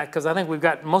on from that because I think we've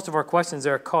got most of our questions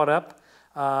there caught up.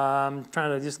 I'm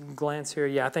trying to just glance here.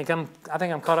 Yeah, I think I'm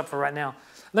caught up for right now.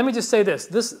 Let me just say this.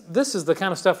 This is the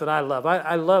kind of stuff that I love.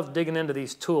 I love digging into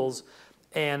these tools,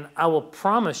 and I will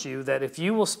promise you that if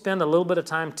you will spend a little bit of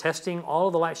time testing all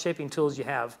of the light shaping tools you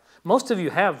have, most of you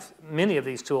have many of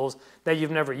these tools that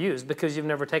you've never used because you've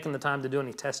never taken the time to do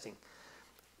any testing.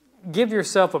 Give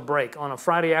yourself a break on a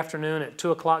Friday afternoon at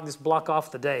 2 o'clock, just block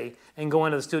off the day and go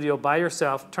into the studio by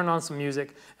yourself, turn on some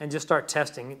music, and just start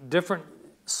testing different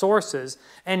sources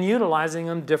and utilizing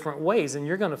them different ways. And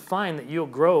you're going to find that you'll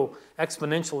grow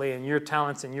exponentially in your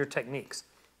talents and your techniques.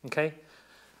 Okay?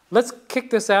 Let's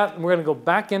kick this out, and we're going to go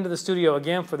back into the studio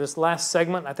again for this last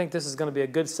segment. I think this is going to be a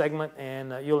good segment,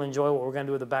 and you'll enjoy what we're going to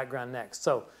do with the background next.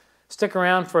 So stick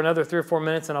around for another 3 or 4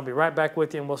 minutes, and I'll be right back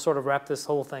with you, and we'll sort of wrap this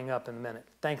whole thing up in a minute.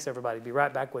 Thanks, everybody. Be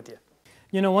right back with you.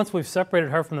 You know, once we've separated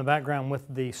her from the background with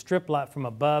the strip light from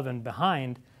above and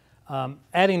behind,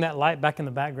 adding that light back in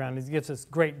the background gives us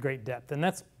great, great depth. And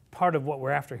that's part of what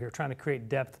we're after here, trying to create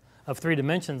depth of 3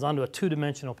 dimensions onto a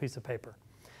 2-dimensional piece of paper.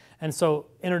 And so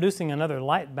introducing another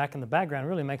light back in the background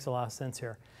really makes a lot of sense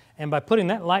here. And by putting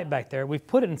that light back there, we've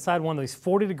put it inside one of these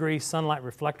 40-degree sunlight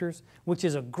reflectors, which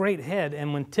is a great head.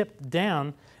 And when tipped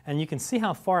down, and you can see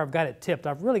how far I've got it tipped,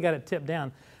 I've really got it tipped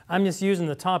down. I'm just using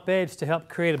the top edge to help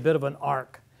create a bit of an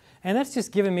arc. And that's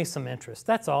just giving me some interest.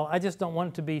 That's all. I just don't want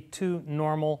it to be too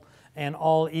normal and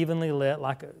all evenly lit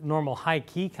like a normal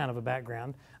high-key kind of a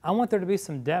background. I want there to be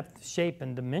some depth, shape,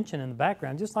 and dimension in the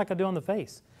background, just like I do on the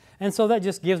face. And so that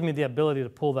just gives me the ability to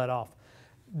pull that off.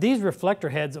 These reflector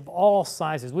heads of all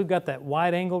sizes, we've got that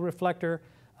wide-angle reflector,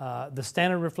 the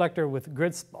standard reflector with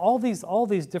grids, all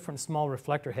these different small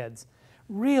reflector heads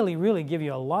really, really give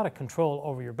you a lot of control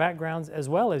over your backgrounds as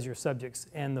well as your subjects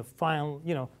and the final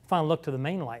look to the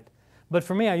main light. But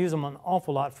for me, I use them an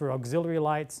awful lot for auxiliary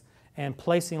lights and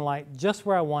placing light just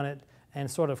where I want it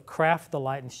and sort of craft the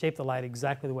light and shape the light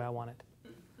exactly the way I want it.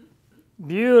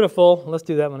 Beautiful. Let's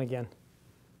do that one again.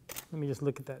 Let me just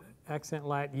look at that accent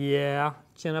light. Yeah,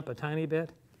 chin up a tiny bit.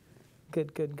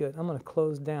 Good, good, good. I'm going to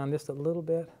close down just a little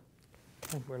bit. I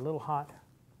think we're a little hot.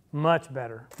 Much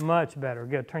better, much better.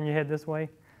 Good. Turn your head this way.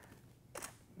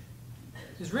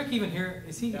 Is Rick even here?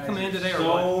 Is he coming in today or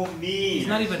what? So mean. He's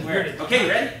not even here today. Okay,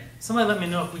 ready? Somebody let me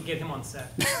know if we can get him on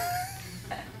set.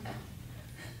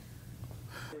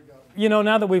 You know,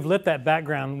 now that we've lit that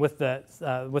background with the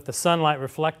sunlight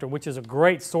reflector, which is a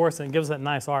great source and it gives that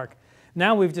nice arc,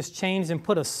 now we've just changed and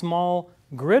put a small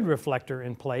grid reflector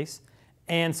in place.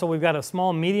 And so we've got a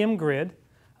small medium grid.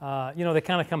 You know, they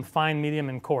kind of come fine, medium,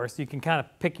 and coarse. You can kind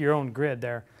of pick your own grid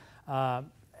there.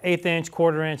 1/8 inch,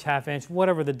 1/4 inch, 1/2 inch,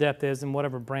 whatever the depth is and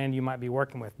whatever brand you might be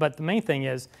working with. But the main thing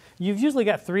is you've usually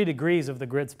got 3 degrees of the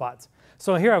grid spots.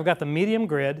 So here I've got the medium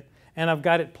grid, and I've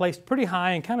got it placed pretty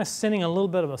high and kind of sending a little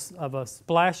bit of a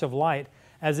splash of light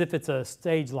as if it's a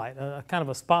stage light, kind of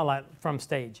a spotlight from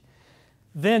stage.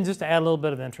 Then just to add a little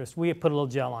bit of interest, we put a little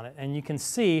gel on it, and you can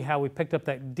see how we picked up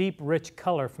that deep, rich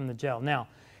color from the gel. Now,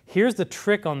 here's the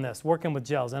trick on this, working with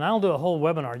gels, and I'll do a whole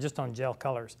webinar just on gel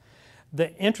colors.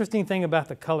 The interesting thing about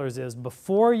the colors is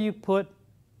before you put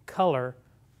color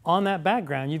on that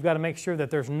background, you've got to make sure that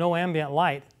there's no ambient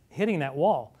light hitting that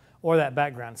wall or that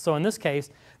background. So in this case,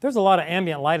 there's a lot of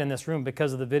ambient light in this room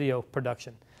because of the video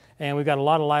production. And we've got a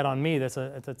lot of light on me that's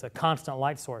a constant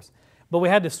light source. But we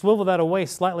had to swivel that away,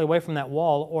 slightly away from that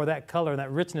wall, or that color,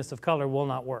 that richness of color will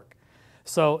not work.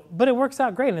 So, but it works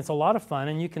out great, and it's a lot of fun.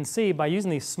 And you can see by using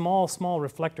these small, small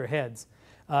reflector heads,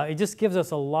 it just gives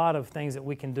us a lot of things that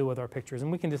we can do with our pictures.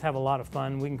 And we can just have a lot of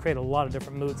fun. We can create a lot of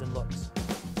different moods and looks.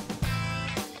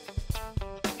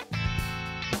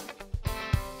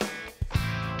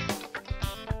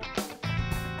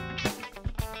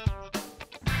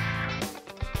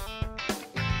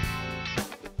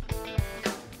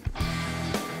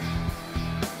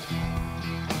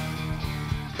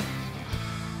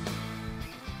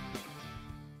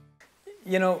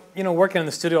 You know, working in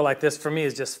the studio like this for me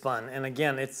is just fun. And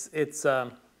again, it's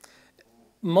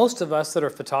most of us that are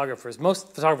photographers,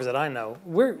 most photographers that I know,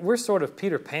 we're sort of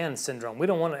Peter Pan syndrome. We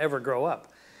don't want to ever grow up.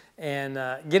 And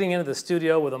getting into the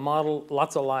studio with a model,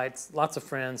 lots of lights, lots of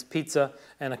friends, pizza,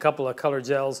 and a couple of color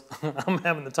gels, I'm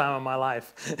having the time of my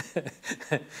life.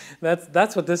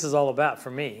 That's what this is all about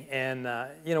for me. And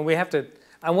you know,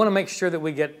 I want to make sure that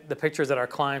we get the pictures that our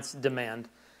clients demand.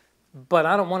 but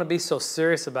I don't want to be so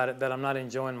serious about it that I'm not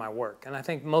enjoying my work. And I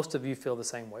think most of you feel the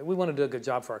same way. We want to do a good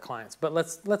job for our clients, but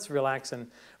let's relax and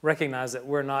recognize that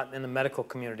we're not in the medical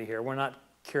community here. We're not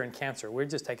curing cancer. We're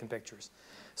just taking pictures.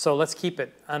 So let's keep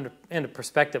it into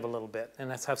perspective a little bit, and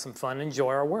let's have some fun and enjoy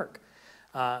our work.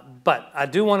 But I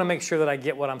do want to make sure that I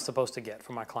get what I'm supposed to get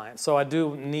from my clients. So I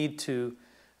do need to,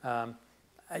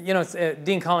 you know,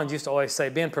 Dean Collins used to always say,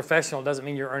 being professional doesn't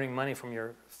mean you're earning money from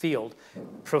your field.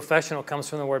 Professional comes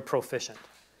from the word proficient.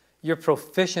 You're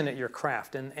proficient at your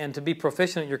craft, and to be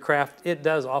proficient at your craft, it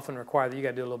does often require that you got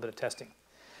to do a little bit of testing.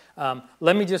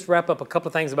 Let me just wrap up a couple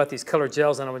of things about these color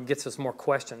gels, and I would get to some more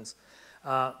questions.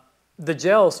 The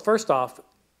gels, first off,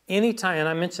 anytime, and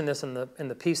I mentioned this in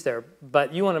the piece there,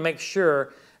 but you want to make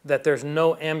sure that there's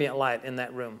no ambient light in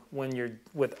that room. When you're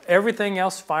with everything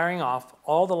else firing off,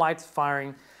 all the lights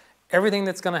firing, everything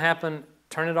that's going to happen,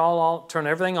 turn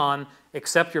everything on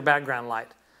except your background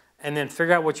light, and then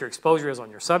figure out what your exposure is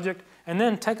on your subject, and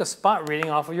then take a spot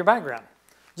reading off of your background.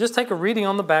 Just take a reading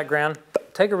on the background,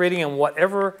 take a reading on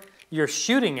whatever you're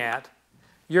shooting at.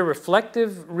 Your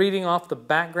reflective reading off the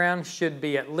background should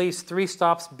be at least 3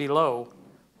 stops below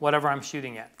whatever I'm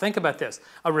shooting at. Think about this.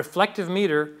 A reflective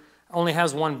meter only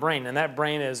has one brain, and that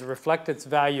brain is reflect its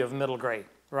value of middle gray,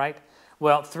 right?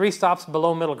 Well, 3 stops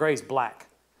below middle gray is black.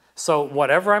 So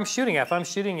whatever I'm shooting at, if I'm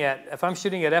shooting at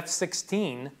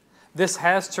f16, this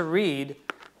has to read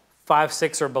 5,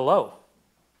 6 or below.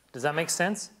 Does that make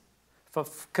sense?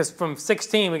 Because from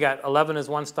 16 we got 11 is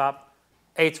 1 stop,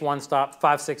 8's 1 stop,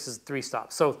 5, 6 is 3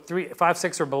 stops. So 5,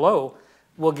 6 or below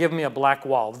will give me a black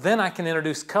wall. Then I can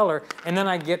introduce color, and then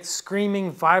I get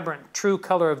screaming, vibrant, true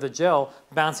color of the gel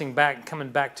bouncing back, coming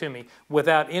back to me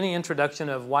without any introduction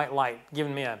of white light,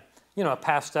 giving me a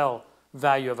pastel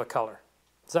value of a color.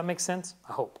 Does that make sense?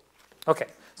 I hope. Okay,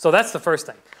 so that's the first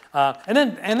thing.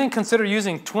 And then consider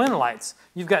using twin lights.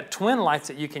 You've got twin lights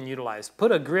that you can utilize.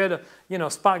 Put a grid,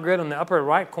 spot grid on the upper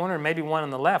right corner and maybe one on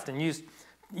the left, and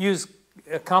use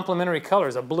complementary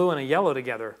colors, a blue and a yellow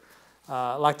together,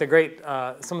 like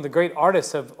some of the great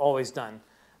artists have always done.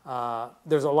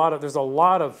 There's a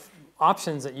lot of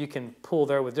options that you can pull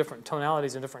there with different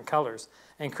tonalities and different colors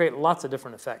and create lots of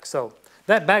different effects. So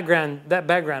that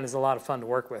background is a lot of fun to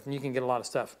work with, and you can get a lot of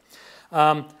stuff.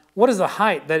 What is the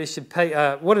height that it should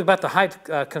pay? What about the height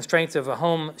constraints of a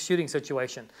home shooting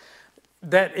situation?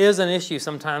 That is an issue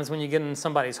sometimes when you get in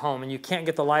somebody's home and you can't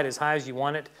get the light as high as you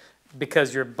want it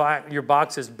because your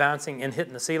box is bouncing and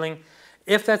hitting the ceiling.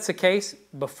 If that's the case,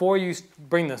 before you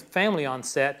bring the family on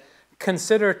set,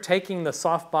 consider taking the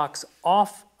softbox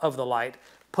off of the light,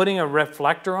 putting a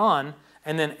reflector on,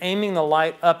 and then aiming the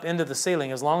light up into the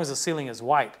ceiling as long as the ceiling is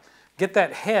white. Get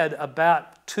that head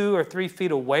about 2 or 3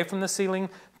 feet away from the ceiling,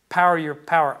 power your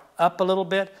power up a little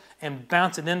bit, and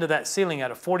bounce it into that ceiling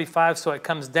at a 45 so it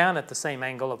comes down at the same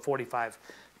angle of 45.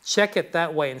 Check it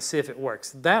that way and see if it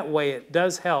works. That way it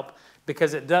does help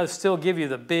because it does still give you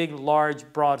the big,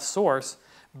 large, broad source,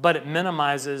 but it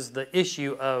minimizes the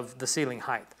issue of the ceiling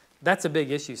height. That's a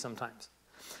big issue sometimes.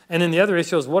 And then the other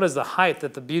issue is, what is the height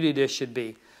that the beauty dish should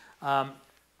be?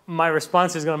 My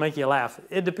response is going to make you laugh.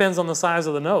 It depends on the size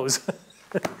of the nose.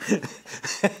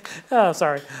 Oh,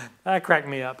 sorry. That cracked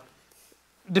me up.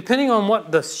 Depending on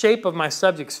what the shape of my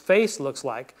subject's face looks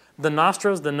like, the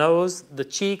nostrils, the nose, the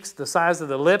cheeks, the size of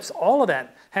the lips, all of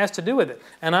that has to do with it.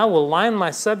 And I will line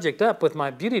my subject up with my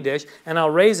beauty dish, and I'll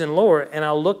raise and lower, and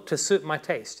I'll look to suit my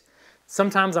taste.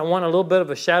 Sometimes I want a little bit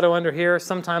of a shadow under here.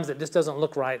 Sometimes it just doesn't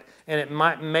look right, and it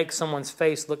might make someone's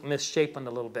face look misshapen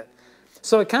a little bit.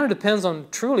 So it kind of depends on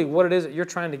truly what it is that you're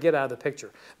trying to get out of the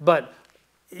picture. But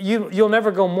you'll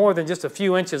never go more than just a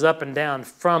few inches up and down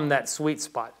from that sweet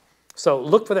spot. So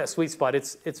look for that sweet spot.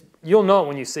 You'll know it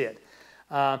when you see it.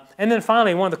 And then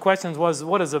finally, one of the questions was,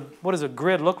 what does a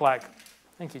grid look like?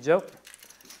 Thank you, Joe.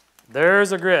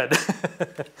 There's a grid.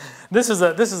 This is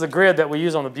a grid that we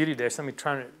use on the beauty dish. Let me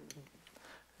try to.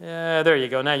 Yeah, there you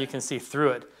go. Now you can see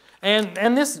through it.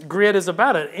 And this grid is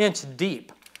about 1 inch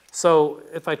deep. So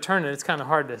if I turn it, it's kind of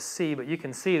hard to see, but you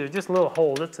can see there's just a little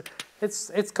hole.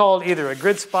 It's called either a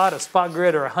grid spot, a spot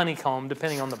grid, or a honeycomb,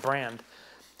 depending on the brand.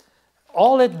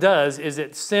 All it does is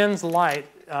it sends light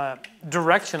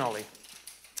directionally,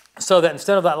 so that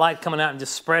instead of that light coming out and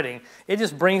just spreading, it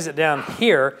just brings it down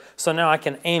here. So now I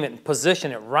can aim it and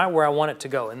position it right where I want it to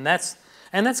go, and that's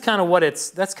kind of what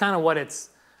it's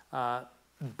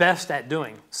best at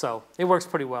doing. So it works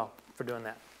pretty well for doing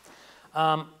that.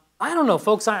 I don't know,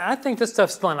 folks. I think this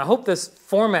stuff's fun. I hope this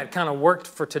format kind of worked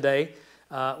for today.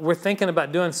 We're thinking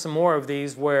about doing some more of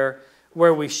these where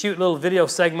where we shoot little video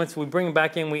segments. We bring them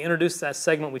back in. We introduce that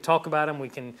segment. We talk about them. We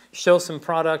can show some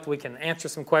product. We can answer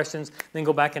some questions. Then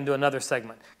go back and do another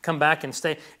segment. Come back and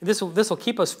stay. This will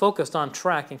keep us focused on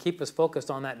track and keep us focused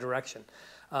on that direction.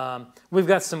 We've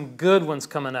got some good ones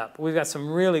coming up. We've got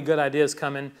some really good ideas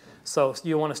coming, so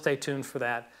you want to stay tuned for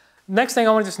that. Next thing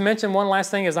I want to just mention, one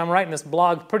last thing, is I'm writing this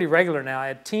blog pretty regular now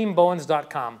at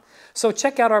TeamBowens.com. So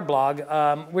check out our blog.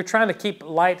 We're trying to keep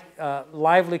light,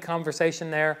 lively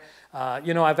conversation there.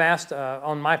 You know, I've asked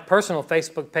on my personal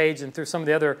Facebook page and through some of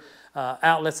the other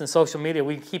outlets and social media,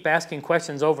 we keep asking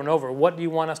questions over and over. What do you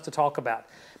want us to talk about?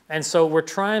 And so we're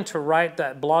trying to write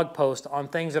that blog post on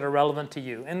things that are relevant to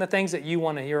you and the things that you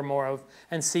want to hear more of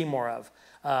and see more of.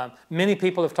 Many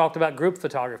people have talked about group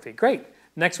photography. Great.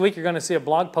 Next week you're going to see a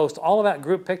blog post all about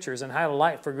group pictures and how to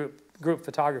light for group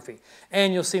photography.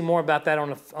 And you'll see more about that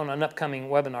on an upcoming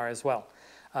webinar as well.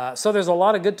 So there's a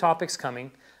lot of good topics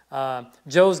coming.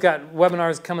 Joe's got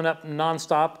webinars coming up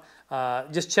nonstop.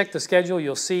 Just check the schedule.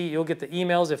 You'll get the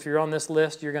emails. If you're on this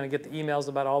list, you're going to get the emails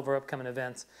about all of our upcoming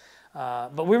events.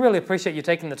 But we really appreciate you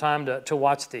taking the time to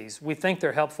watch these. We think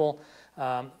they're helpful.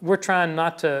 We're trying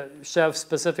not to shove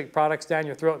specific products down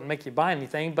your throat and make you buy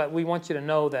anything, but we want you to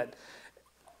know that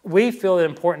we feel it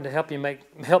important to help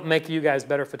make you guys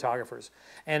better photographers.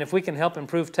 And if we can help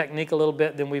improve technique a little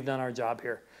bit, then we've done our job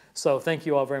here. So thank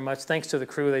you all very much. Thanks to the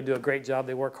crew. They do a great job.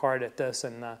 They work hard at this.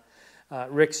 And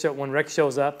when Rick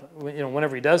shows up, you know,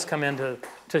 whenever he does come in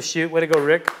to shoot, way to go,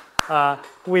 Rick.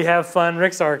 We have fun.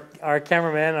 Rick's our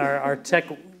cameraman, our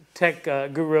tech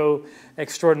guru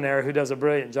extraordinaire who does a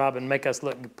brilliant job and make us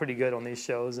look pretty good on these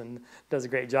shows and does a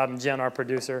great job. And Jen, our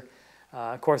producer.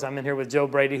 Of course, I'm in here with Joe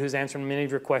Brady, who's answering many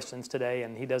of your questions today,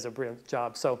 and he does a brilliant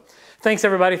job. So thanks,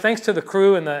 everybody. Thanks to the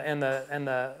crew and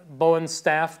the Bowens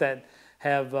staff that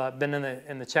have been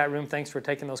in the chat room. Thanks for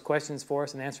taking those questions for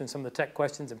us and answering some of the tech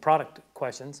questions and product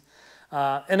questions.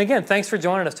 And again, thanks for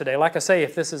joining us today. Like I say,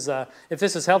 if this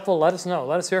is helpful, let us know.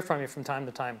 Let us hear from you from time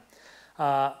to time.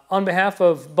 On behalf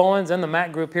of Bowens and the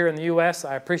Mac Group here in the U.S.,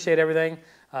 I appreciate everything.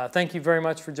 Thank you very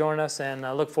much for joining us, and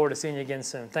I look forward to seeing you again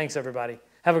soon. Thanks, everybody.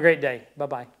 Have a great day.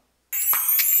 Bye-bye.